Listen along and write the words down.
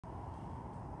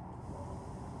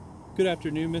Good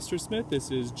afternoon, Mr. Smith.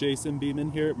 This is Jason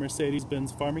Beeman here at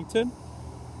Mercedes-Benz Farmington.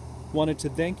 Wanted to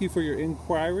thank you for your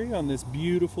inquiry on this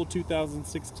beautiful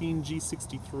 2016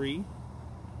 G63.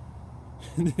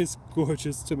 This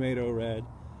gorgeous tomato red.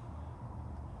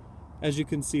 As you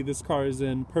can see, this car is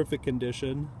in perfect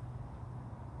condition.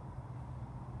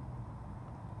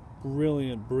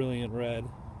 Brilliant, brilliant red.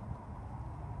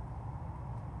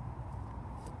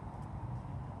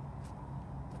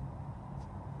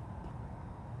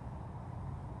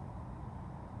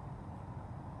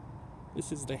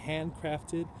 This is the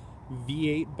handcrafted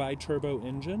V8 bi-turbo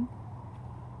engine.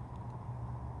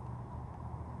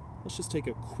 Let's just take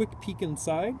a quick peek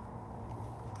inside.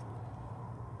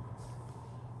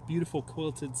 Beautiful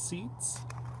quilted seats.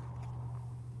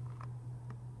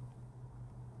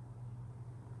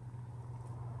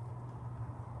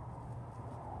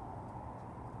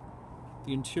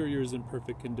 The interior is in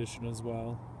perfect condition as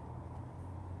well.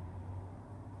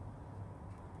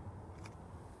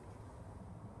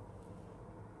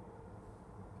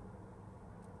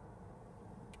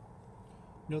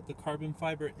 Note the carbon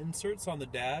fiber inserts on the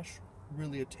dash,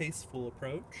 really a tasteful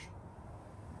approach.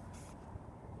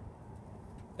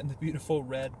 And the beautiful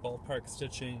red ballpark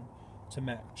stitching to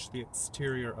match the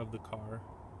exterior of the car.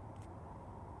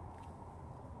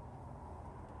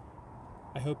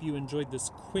 I hope you enjoyed this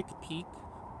quick peek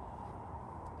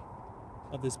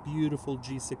of this beautiful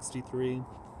G63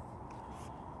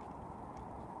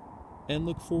 and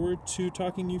look forward to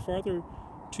talking to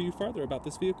you farther about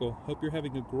this vehicle. Hope you're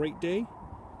having a great day.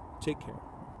 Take care.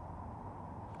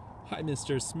 Hi,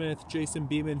 Mr. Smith. Jason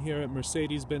Beeman here at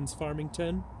Mercedes-Benz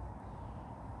Farmington.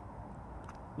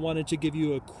 Wanted to give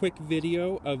you a quick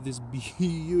video of this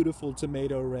beautiful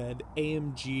tomato red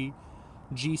AMG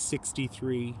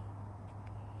G63.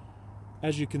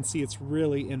 As you can see, it's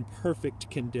really in perfect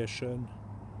condition.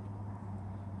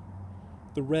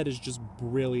 The red is just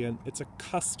brilliant. It's a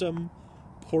custom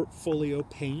portfolio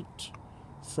paint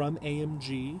from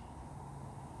AMG.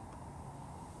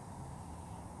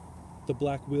 The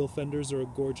black wheel fenders are a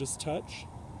gorgeous touch.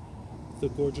 The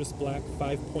gorgeous black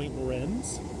 5-point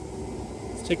rims.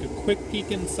 Let's take a quick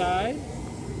peek inside.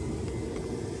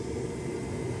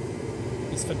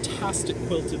 These fantastic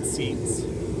quilted seats.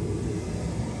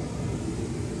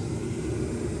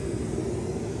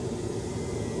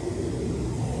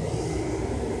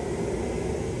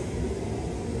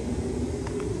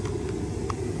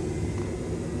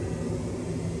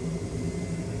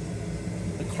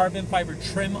 Carbon fiber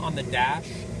trim on the dash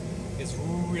is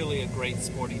really a great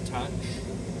sporty touch.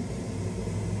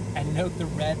 And note the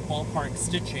red ballpark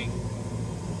stitching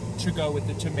to go with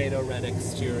the tomato red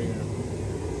exterior.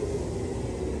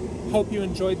 Hope you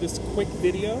enjoyed this quick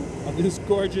video of this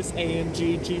gorgeous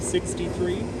AMG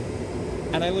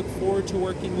G63, and I look forward to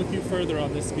working with you further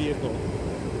on this vehicle.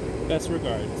 Best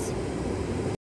regards.